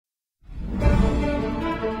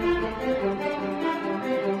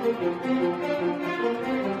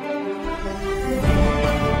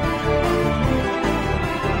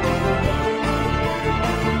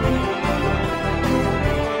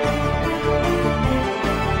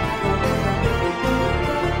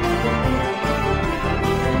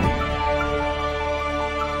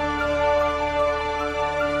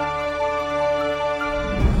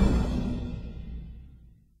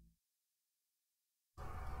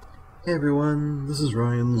Hey everyone, this is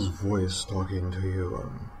Ryan's voice talking to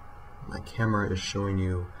you. My camera is showing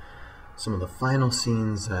you some of the final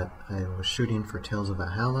scenes that I was shooting for Tales of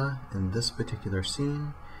Valhalla. In this particular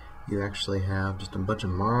scene, you actually have just a bunch of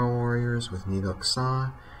Mara warriors with Nigok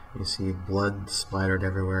Saw. You see blood splattered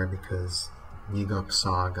everywhere because Nigok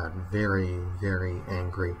Saw got very, very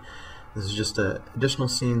angry. This is just an additional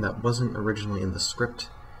scene that wasn't originally in the script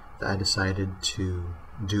that I decided to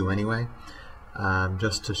do anyway.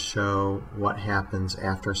 Just to show what happens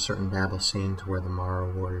after a certain battle scene to where the Mara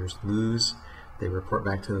warriors lose. They report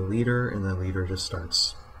back to the leader, and the leader just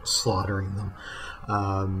starts slaughtering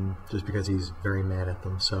them, just because he's very mad at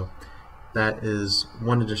them. So that is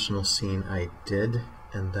one additional scene I did,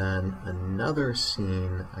 and then another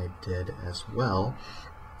scene I did as well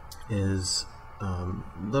is a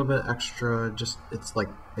little bit extra, it's like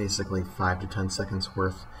basically 5 to 10 seconds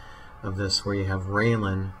worth of this, where you have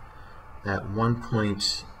Raylan at one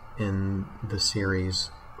point in the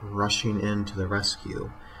series rushing into the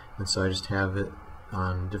rescue. And so I just have it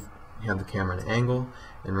on, have the camera at an angle,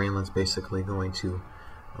 and Raylan's basically going to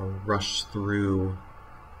rush through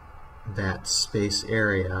that space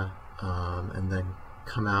area and then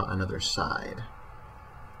come out on the other side.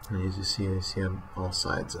 And as you see on all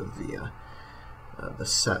sides of the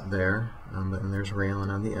set there, and there's Raylan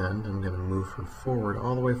on the end. I'm going to move her forward,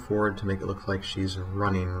 all the way forward, to make it look like she's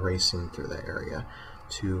running, racing through that area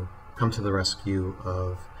to come to the rescue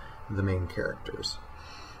of the main characters.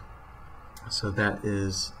 So that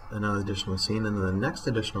is another additional scene, and then the next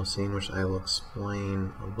additional scene, which I will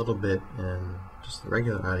explain a little bit in just the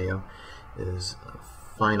regular audio, is a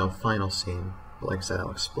final scene. But like I said,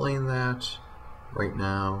 I'll explain that right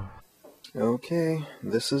now. Okay,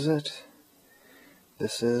 this is it.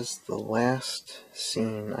 This is the last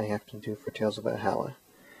scene I have to do for Tales of Valhalla.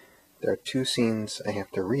 There are 2 scenes I have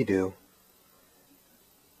to redo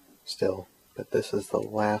still, but this is the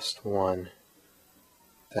last one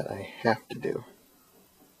that I have to do.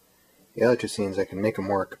 The other 2 scenes I can make them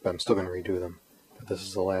work, but I'm still going to redo them. But this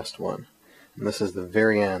is the last one. And this is the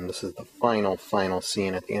very end. This is the final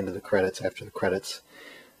scene at the end of the credits, after the credits.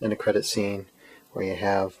 End of credit scene where you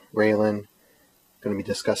have Raylan going to be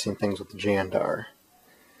discussing things with Jandar,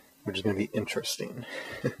 which is going to be interesting.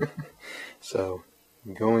 So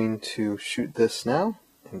I'm going to shoot this now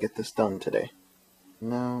and get this done today.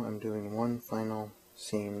 Now I'm doing one final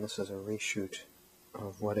scene. This is a reshoot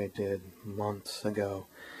of what I did months ago.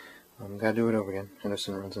 Gotta do it over again.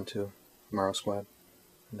 Henderson runs into Morrow Squad,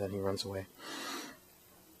 and then he runs away.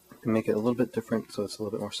 I can make it a little bit different so it's a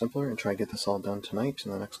little bit more simpler, and try to get this all done tonight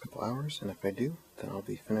in the next couple hours. And if I do, then I'll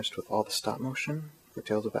be finished with all the stop motion for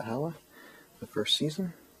Tales of Valhalla, the first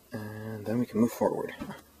season, and then we can move forward.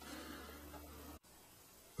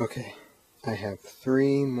 Okay, I have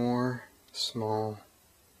 3 more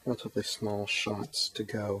relatively small shots to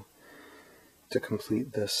go to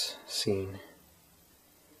complete this scene.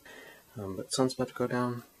 But sun's about to go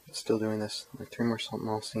down, still doing this. There are 3 more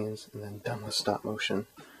small scenes, and then done with stop motion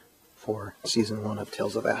for season 1 of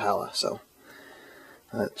Tales of Valhalla. So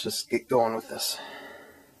let's just get going with this.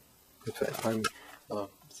 Part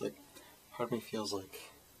of me feels like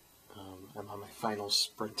I'm on my final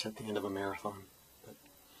sprint at the end of a marathon.